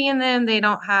pornography in them. They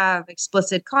don't have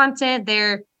explicit content.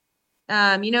 They're,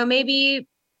 maybe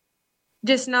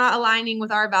just not aligning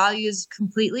with our values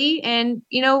completely. And,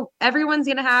 everyone's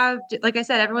going to have, like I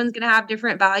said, everyone's going to have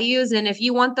different values. And if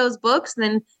you want those books,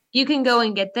 then you can go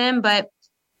and get them. But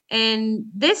in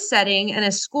this setting, in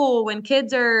a school, when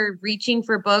kids are reaching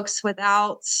for books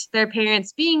without their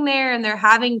parents being there and they're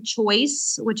having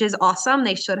choice, which is awesome.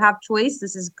 They should have choice.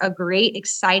 This is a great,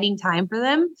 exciting time for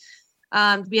them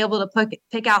to be able to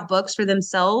pick out books for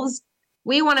themselves.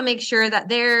 We want to make sure that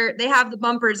they have the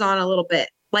bumpers on a little bit.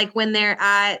 Like when they're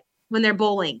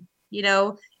bowling,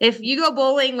 if you go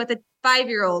bowling with a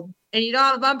 5-year-old and you don't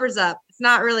have the bumpers up, it's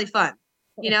not really fun,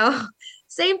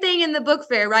 Same thing in the book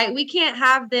fair, right? We can't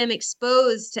have them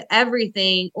exposed to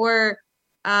everything or,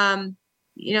 they're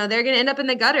going to end up in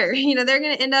the gutter, they're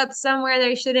going to end up somewhere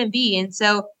they shouldn't be. And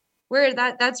so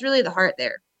that's really the heart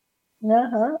there.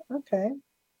 Okay.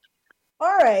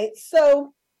 All right.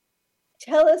 So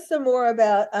tell us some more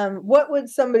about what would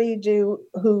somebody do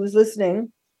who's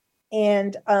listening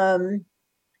and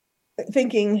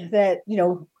thinking that,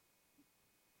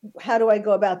 how do I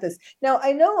go about this? Now,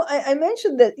 I know I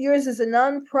mentioned that yours is a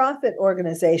nonprofit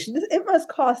organization. It must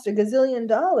cost $1 gazillion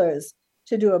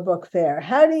to do a book fair.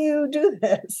 How do you do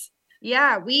this?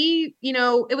 Yeah,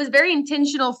 it was very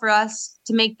intentional for us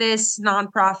to make this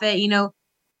nonprofit.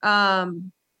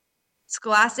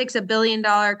 Scholastic's $1 billion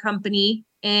company.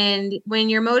 And when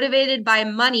you're motivated by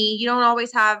money, you don't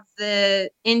always have the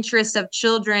interest of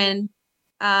children,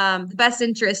 the best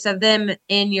interest of them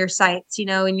in your sights,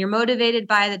 and you're motivated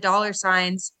by the dollar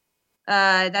signs.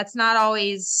 That's not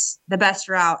always the best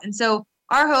route. And so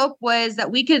our hope was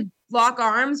that we could lock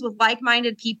arms with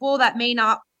like-minded people that may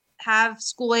not have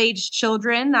school-aged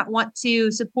children that want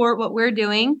to support what we're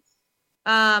doing.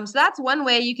 So that's one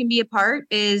way you can be a part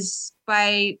is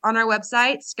on our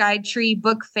website,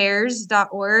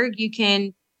 SkyTreeBookFairs.org. You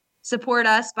can support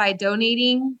us by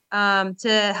donating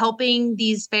to helping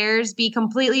these fairs be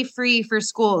completely free for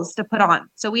schools to put on.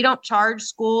 So we don't charge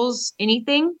schools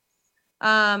anything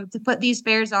to put these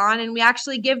fairs on, and we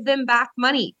actually give them back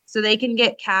money so they can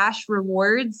get cash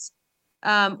rewards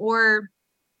or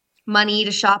money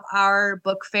to shop our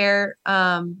book fair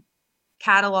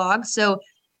catalog. So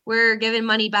we're giving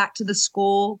money back to the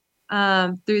school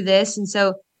through this. And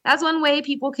so that's one way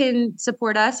people can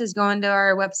support us is going to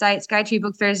our website,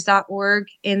 SkyTreeBookFairs.org,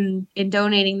 and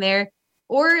donating there.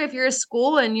 Or if you're a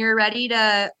school and you're ready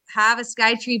to have a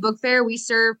SkyTree Book Fair, we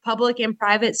serve public and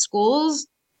private schools.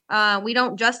 We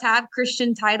don't just have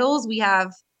Christian titles. We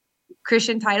have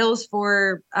Christian titles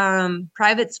for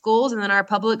private schools. And then our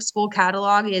public school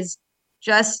catalog is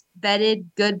just vetted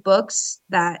good books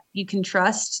that you can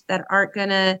trust that aren't going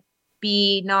to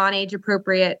be non-age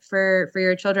appropriate for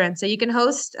your children. So you can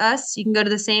host us. You can go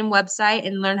to the same website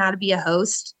and learn how to be a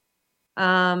host.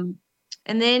 And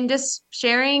then just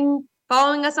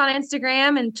following us on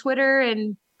Instagram and Twitter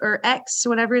or X,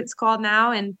 whatever it's called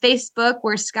now, and Facebook.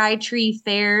 We're SkyTree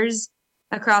Fairs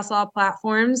across all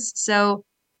platforms. So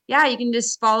yeah, you can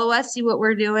just follow us, see what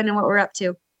we're doing and what we're up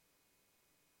to.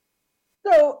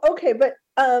 So, okay, but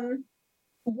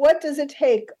what does it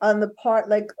take on the part,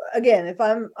 like, again, if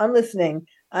I'm listening,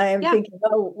 I'm thinking,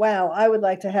 oh, wow, I would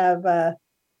like to have a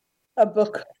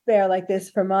book fair like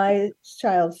this for my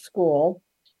child's school.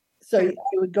 So you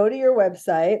would go to your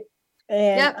website.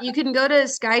 And you can go to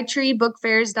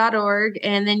SkyTreeBookFairs.org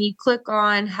and then you click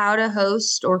on how to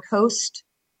host or host.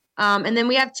 And then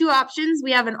we have two options.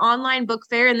 We have an online book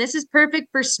fair, and this is perfect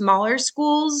for smaller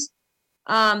schools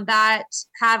that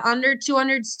have under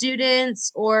 200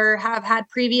 students or have had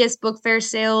previous book fair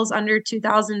sales under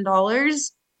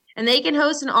 $2,000, and they can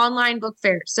host an online book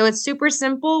fair. So it's super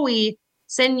simple. We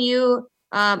send you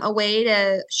a way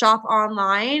to shop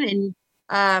online,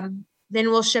 and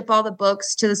then we'll ship all the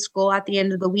books to the school at the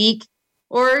end of the week.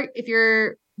 Or if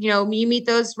you meet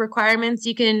those requirements,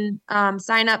 you can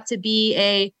sign up to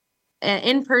be an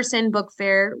in-person book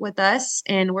fair with us.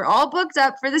 And we're all booked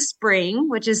up for the spring,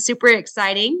 which is super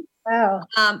exciting. Wow.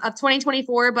 Of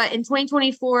 2024. But in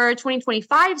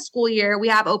 2024-2025 school year, we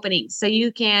have openings. So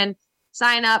you can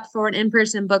sign up for an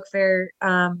in-person book fair,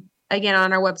 again,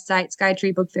 on our website,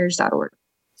 SkyTreeBookFairs.org.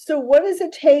 So what does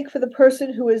it take for the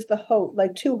person who is the host,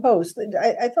 like two hosts?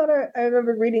 I thought I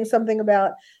remember reading something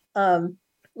about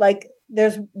like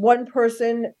there's one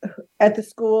person at the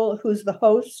school who's the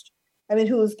host. I mean,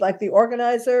 who's like the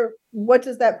organizer. What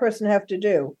does that person have to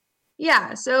do?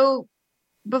 Yeah. So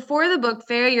before the book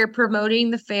fair, you're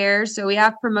promoting the fair. So we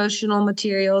have promotional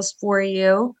materials for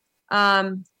you.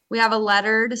 We have a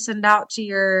letter to send out to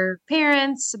your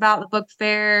parents about the book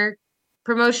fair,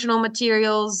 promotional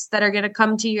materials that are going to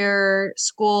come to your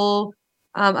school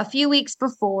a few weeks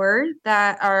before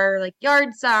that are like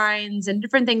yard signs and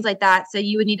different things like that. So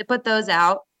you would need to put those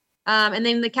out. And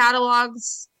then the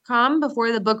catalogs come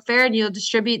before the book fair, and you'll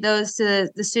distribute those to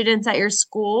the students at your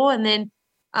school. And then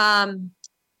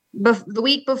the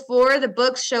week before, the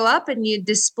books show up, and you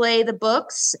display the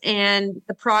books and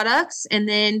the products, and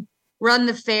then run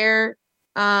the fair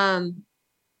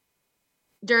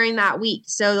during that week.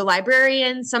 So the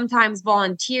librarians, sometimes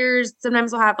volunteers,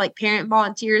 sometimes we'll have like parent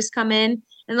volunteers come in,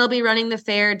 and they'll be running the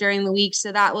fair during the week.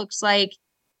 So that looks like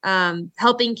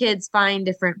helping kids find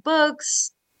different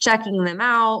books, checking them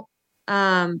out,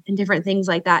 and different things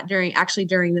like that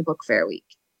during the book fair week.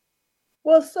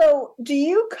 Well, so do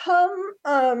you come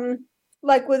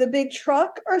like with a big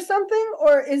truck or something,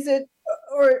 or is it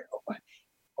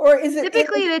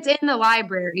typically it's in the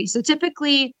library? So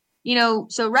typically,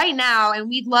 so right now, and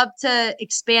we'd love to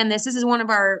expand this. This is one of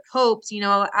our hopes,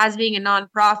 as being a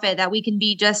nonprofit, that we can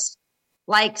be just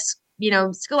like,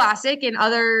 Scholastic and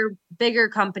other bigger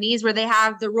companies where they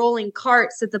have the rolling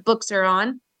carts that the books are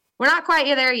on. We're not quite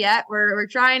there yet. We're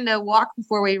trying to walk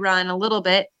before we run a little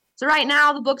bit. So right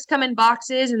now the books come in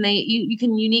boxes, and you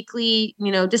can uniquely,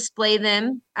 display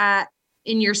them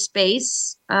in your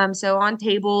space. So on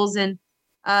tables, and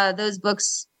those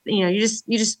books, you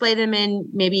display them in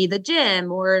maybe the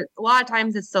gym, or a lot of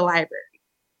times it's the library.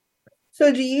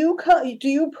 So do you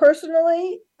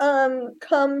personally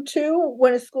come to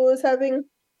when a school is having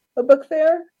a book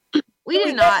fair? We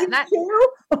do not.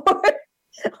 Or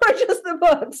just the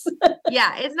books?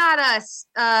 Yeah, it's not us.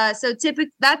 So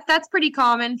typically that's pretty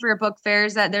common for book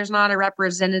fairs, that there's not a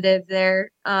representative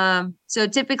there. So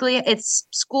typically it's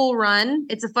school run.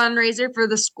 It's a fundraiser for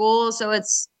the school. So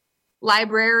it's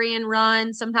librarian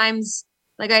run. Sometimes,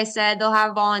 like I said, they'll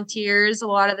have volunteers a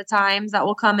lot of the times that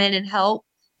will come in and help.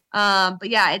 But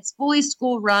yeah, it's fully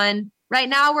school run. Right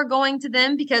now we're going to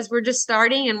them because we're just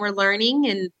starting and we're learning,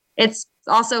 and it's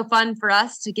also fun for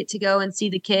us to get to go and see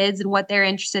the kids and what they're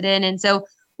interested in. And so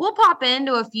we'll pop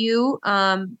into a few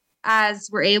as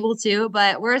we're able to,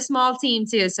 but we're a small team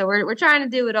too. So we're trying to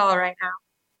do it all right now.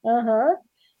 Uh-huh.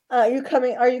 Are you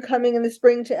coming in the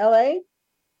spring to LA?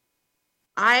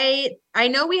 I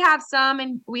know we have some,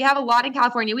 and we have a lot in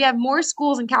California. We have more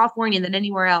schools in California than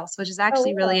anywhere else, which is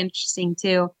actually really interesting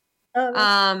too.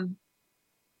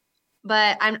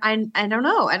 But I don't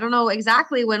know. I don't know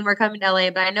exactly when we're coming to LA,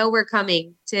 but I know we're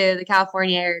coming to the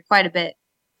California area quite a bit.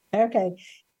 Okay.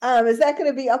 Is that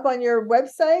going to be up on your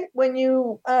website when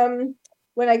you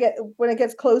when it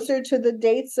gets closer to the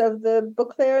dates of the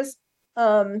book fairs?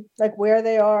 Like where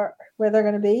they're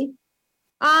going to be?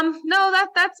 No,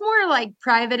 that's more like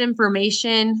private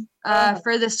information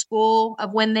for the school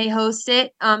of when they host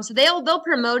it. So they'll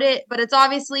promote it, but it's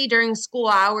obviously during school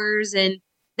hours, and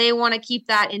they want to keep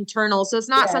that internal. So it's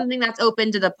not something that's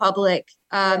open to the public.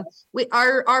 Our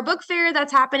book fair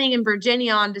that's happening in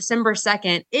Virginia on December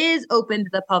 2nd is open to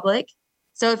the public.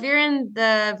 So if you're in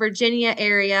the Virginia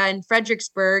area in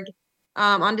Fredericksburg,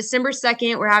 on December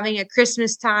 2nd, we're having a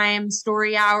Christmas time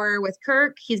story hour with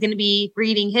Kirk. He's going to be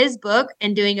reading his book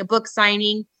and doing a book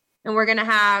signing. And we're going to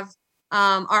have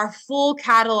our full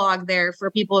catalog there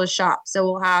for people to shop. So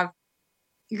we'll have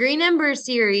Green Ember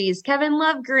series, Kevin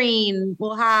Love Green.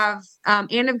 We'll have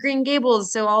Anne of Green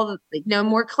Gables. So all the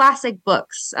more classic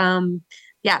books. So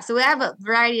we have a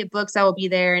variety of books that will be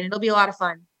there, and it'll be a lot of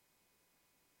fun.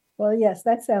 Well, yes,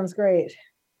 that sounds great.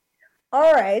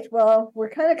 All right. Well, we're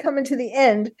kind of coming to the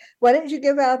end. Why don't you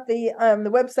give out the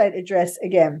website address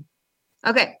again?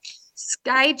 Okay.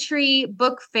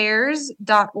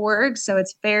 SkyTreeBookFairs.org. So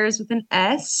it's fairs with an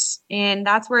S. And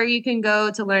that's where you can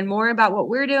go to learn more about what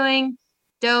we're doing,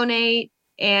 donate,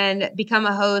 and become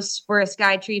a host for a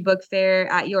SkyTree Book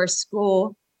Fair at your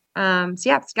school.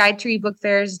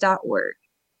 SkyTreeBookFairs.org.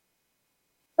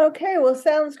 Okay, well,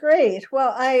 sounds great.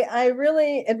 Well, I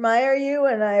really admire you,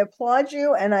 and I applaud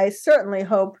you, and I certainly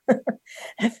hope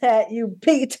that you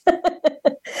beat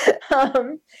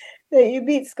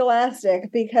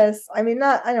Scholastic, because I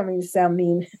don't mean to sound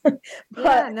mean,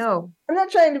 but no, I'm not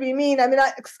trying to be mean.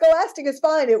 Scholastic is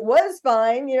fine. It was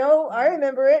fine. I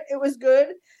remember it. It was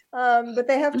good. But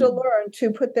they have to learn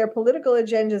to put their political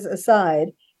agendas aside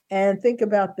and think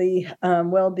about the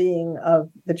well-being of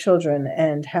the children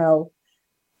and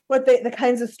the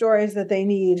kinds of stories that they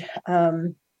need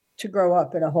to grow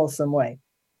up in a wholesome way.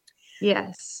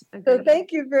 Yes. So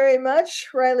thank you very much,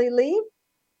 Riley Lee.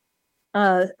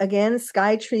 Again,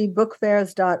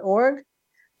 SkyTreeBookFairs.org.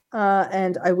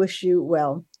 And I wish you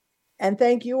well. And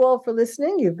thank you all for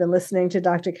listening. You've been listening to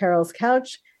Dr. Carol's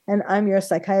Couch, and I'm your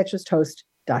psychiatrist host,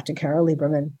 Dr. Carol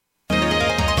Lieberman.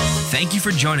 Thank you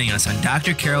for joining us on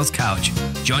Dr. Carol's Couch.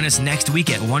 Join us next week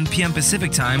at 1 p.m.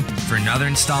 Pacific Time for another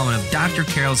installment of Dr.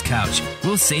 Carol's Couch.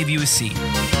 We'll save you a seat.